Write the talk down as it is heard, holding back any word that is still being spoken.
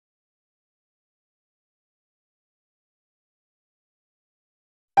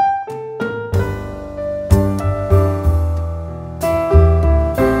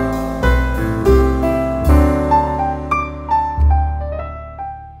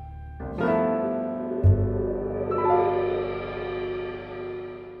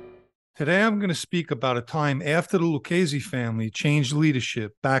Today I'm going to speak about a time after the Lucchese family changed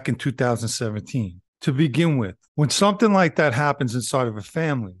leadership back in 2017. To begin with, when something like that happens inside of a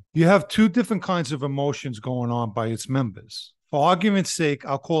family, you have two different kinds of emotions going on by its members. For argument's sake,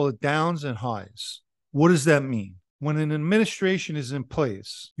 I'll call it downs and highs. What does that mean? When an administration is in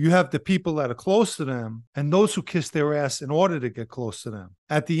place, you have the people that are close to them and those who kiss their ass in order to get close to them.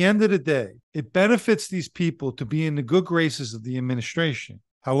 At the end of the day, it benefits these people to be in the good graces of the administration.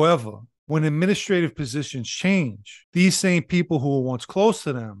 However, when administrative positions change, these same people who were once close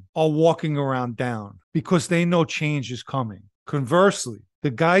to them are walking around down because they know change is coming. Conversely,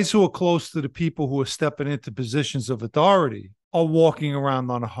 the guys who are close to the people who are stepping into positions of authority are walking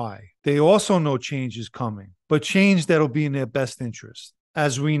around on a high. They also know change is coming, but change that'll be in their best interest.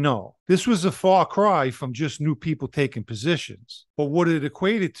 As we know, this was a far cry from just new people taking positions, but what it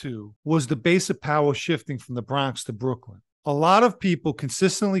equated to was the base of power shifting from the Bronx to Brooklyn. A lot of people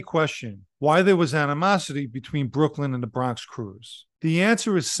consistently question why there was animosity between Brooklyn and the Bronx crews. The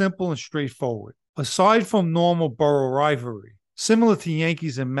answer is simple and straightforward. Aside from normal borough rivalry, similar to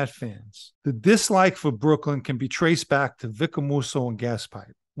Yankees and Met fans, the dislike for Brooklyn can be traced back to Guzzo and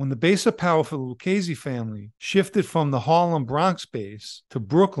Gaspipe. When the base of power for the Lucchese family shifted from the Harlem Bronx base to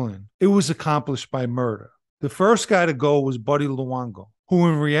Brooklyn, it was accomplished by murder. The first guy to go was Buddy Luongo, who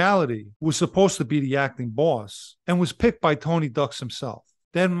in reality was supposed to be the acting boss and was picked by Tony Ducks himself.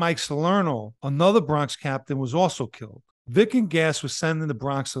 Then Mike Salerno, another Bronx captain, was also killed. Vic and Gas was sending the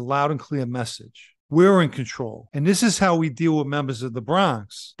Bronx a loud and clear message. We're in control, and this is how we deal with members of the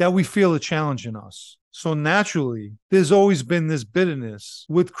Bronx that we feel are challenging us. So naturally, there's always been this bitterness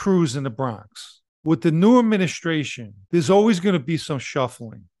with crews in the Bronx. With the new administration, there's always going to be some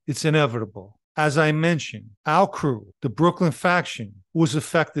shuffling. It's inevitable. As I mentioned, our crew, the Brooklyn faction, was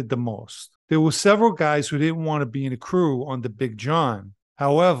affected the most. There were several guys who didn't want to be in the crew under Big John.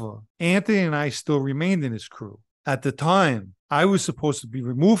 However, Anthony and I still remained in his crew. At the time, I was supposed to be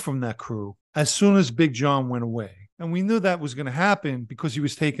removed from that crew as soon as Big John went away. And we knew that was going to happen because he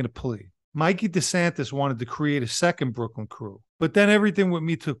was taking a plea. Mikey DeSantis wanted to create a second Brooklyn crew, but then everything with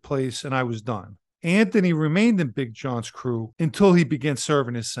me took place and I was done. Anthony remained in Big John's crew until he began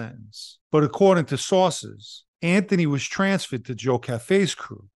serving his sentence. But according to sources, Anthony was transferred to Joe Cafe's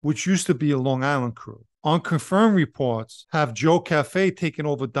crew, which used to be a Long Island crew. Unconfirmed reports have Joe Cafe taken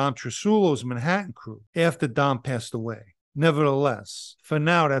over Dom Trisulo's Manhattan crew after Dom passed away. Nevertheless, for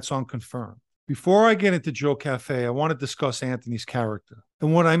now, that's unconfirmed. Before I get into Joe Cafe, I want to discuss Anthony's character.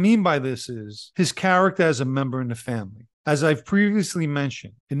 And what I mean by this is his character as a member in the family. As I've previously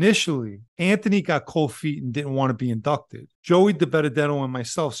mentioned, initially, Anthony got cold feet and didn't want to be inducted. Joey DiBenedetto and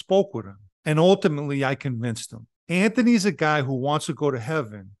myself spoke with him, and ultimately I convinced him. Anthony's a guy who wants to go to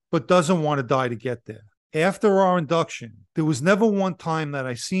heaven, but doesn't want to die to get there. After our induction, there was never one time that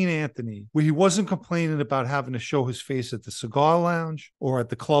I seen Anthony where he wasn't complaining about having to show his face at the cigar lounge or at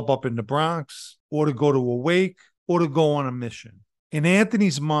the club up in the Bronx, or to go to a wake, or to go on a mission. In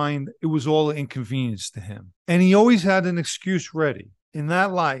Anthony's mind, it was all an inconvenience to him, and he always had an excuse ready. In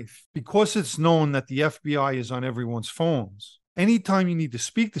that life, because it's known that the FBI is on everyone's phones, anytime you need to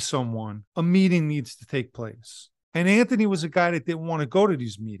speak to someone, a meeting needs to take place. And Anthony was a guy that didn't want to go to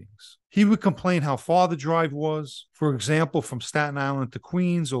these meetings. He would complain how far the drive was, for example, from Staten Island to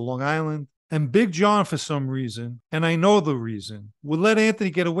Queens or Long Island. And Big John, for some reason, and I know the reason, would let Anthony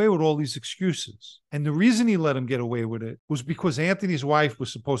get away with all these excuses. And the reason he let him get away with it was because Anthony's wife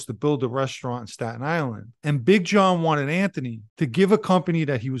was supposed to build a restaurant in Staten Island. And Big John wanted Anthony to give a company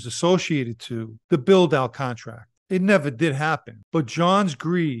that he was associated to the build-out contract. It never did happen, but John's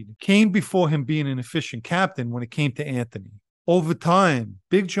greed came before him being an efficient captain when it came to Anthony. Over time,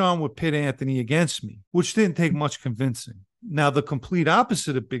 Big John would pit Anthony against me, which didn't take much convincing. Now, the complete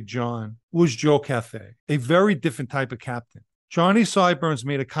opposite of Big John was Joe Cafe, a very different type of captain. Johnny Sideburns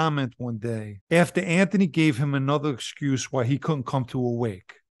made a comment one day after Anthony gave him another excuse why he couldn't come to a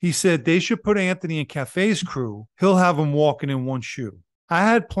wake. He said they should put Anthony in Cafe's crew. He'll have him walking in one shoe. I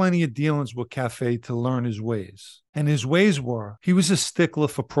had plenty of dealings with Cafe to learn his ways. And his ways were, he was a stickler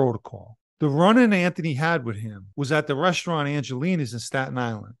for protocol. The run-in Anthony had with him was at the restaurant Angelina's in Staten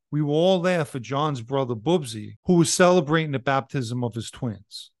Island. We were all there for John's brother Bubsy, who was celebrating the baptism of his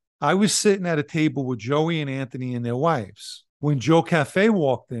twins. I was sitting at a table with Joey and Anthony and their wives. When Joe Cafe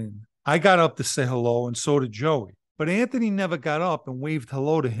walked in, I got up to say hello, and so did Joey. But Anthony never got up and waved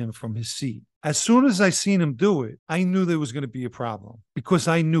hello to him from his seat. As soon as I seen him do it, I knew there was going to be a problem because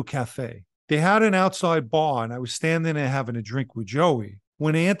I knew Cafe. They had an outside bar, and I was standing there having a drink with Joey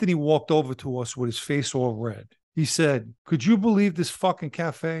when Anthony walked over to us with his face all red. He said, "Could you believe this fucking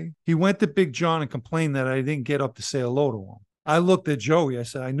Cafe?" He went to Big John and complained that I didn't get up to say hello to him. I looked at Joey. I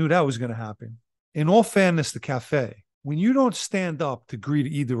said, I knew that was going to happen. In all fairness to Cafe, when you don't stand up to greet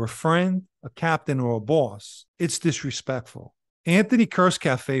either a friend, a captain, or a boss, it's disrespectful. Anthony cursed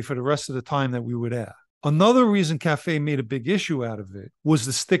Cafe for the rest of the time that we were there. Another reason Cafe made a big issue out of it was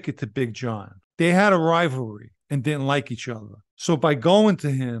to stick it to Big John. They had a rivalry and didn't like each other. So by going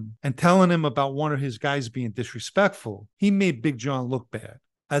to him and telling him about one of his guys being disrespectful, he made Big John look bad.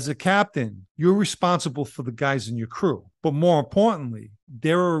 As a captain, you're responsible for the guys in your crew, but more importantly,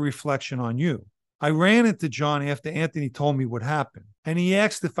 they're a reflection on you. I ran into John after Anthony told me what happened, and he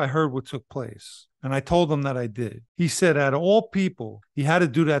asked if I heard what took place. And I told him that I did. He said, out of all people, he had to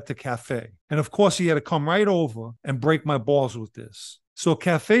do that to Cafe. And of course, he had to come right over and break my balls with this. So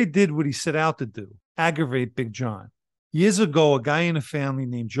Cafe did what he set out to do, aggravate Big John. Years ago, a guy in the family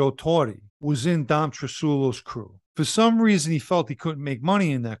named Joe Torti was in Dom Trasulo's crew. For some reason, he felt he couldn't make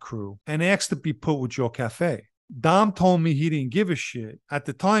money in that crew and asked to be put with Joe Cafe. Dom told me he didn't give a shit. At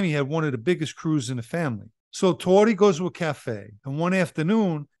the time, he had one of the biggest crews in the family. So Torti goes to a cafe, and one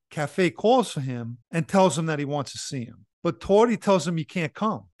afternoon, Cafe calls for him and tells him that he wants to see him. But Torti tells him he can't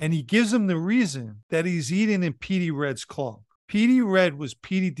come, and he gives him the reason that he's eating in Petey Red's club. Petey Red was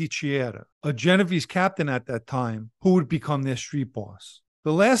Petey DiCiera, a Genovese captain at that time, who would become their street boss.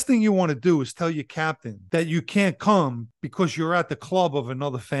 The last thing you want to do is tell your captain that you can't come because you're at the club of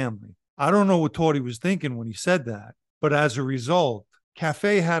another family. I don't know what Torti was thinking when he said that, but as a result,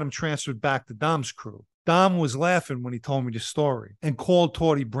 Cafe had him transferred back to Dom's crew. Dom was laughing when he told me the story and called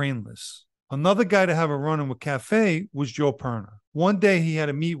Torti brainless. Another guy to have a run-in with Cafe was Joe Perna. One day he had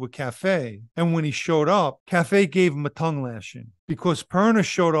a meet with Cafe, and when he showed up, Cafe gave him a tongue lashing because Perna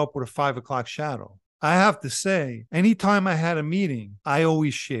showed up with a 5 o'clock shadow. I have to say, anytime I had a meeting, I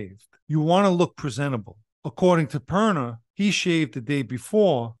always shaved. You want to look presentable. According to Perna, he shaved the day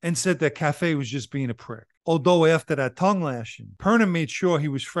before and said that Cafe was just being a prick. Although after that tongue lashing, Perna made sure he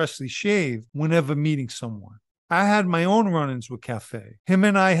was freshly shaved whenever meeting someone. I had my own run-ins with Cafe. Him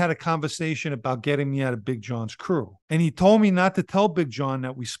and I had a conversation about getting me out of Big John's crew. And he told me not to tell Big John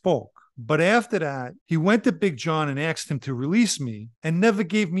that we spoke. But after that, he went to Big John and asked him to release me and never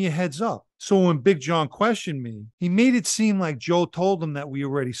gave me a heads up. So when Big John questioned me, he made it seem like Joe told him that we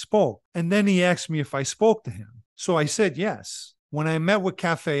already spoke. And then he asked me if I spoke to him. So I said yes. When I met with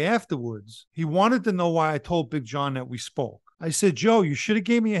Cafe afterwards, he wanted to know why I told Big John that we spoke. I said, Joe, you should have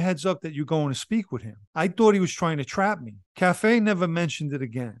gave me a heads up that you're going to speak with him. I thought he was trying to trap me. Cafe never mentioned it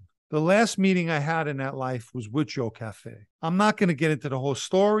again. The last meeting I had in that life was with Joe Cafe. I'm not going to get into the whole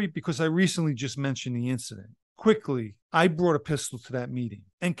story because I recently just mentioned the incident. Quickly, I brought a pistol to that meeting,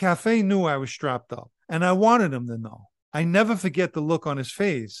 and Cafe knew I was strapped up, and I wanted him to know. I never forget the look on his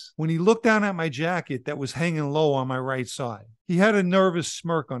face when he looked down at my jacket that was hanging low on my right side. He had a nervous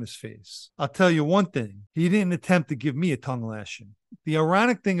smirk on his face. I'll tell you one thing, he didn't attempt to give me a tongue lashing. The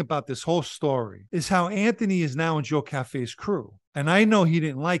ironic thing about this whole story is how Anthony is now in Joe Cafe's crew. And I know he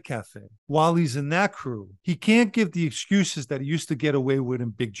didn't like Cafe. While he's in that crew, he can't give the excuses that he used to get away with in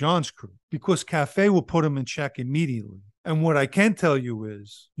Big John's crew because Cafe will put him in check immediately. And what I can tell you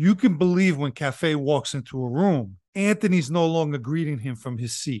is, you can believe when Cafe walks into a room, Anthony's no longer greeting him from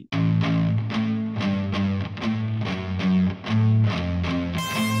his seat.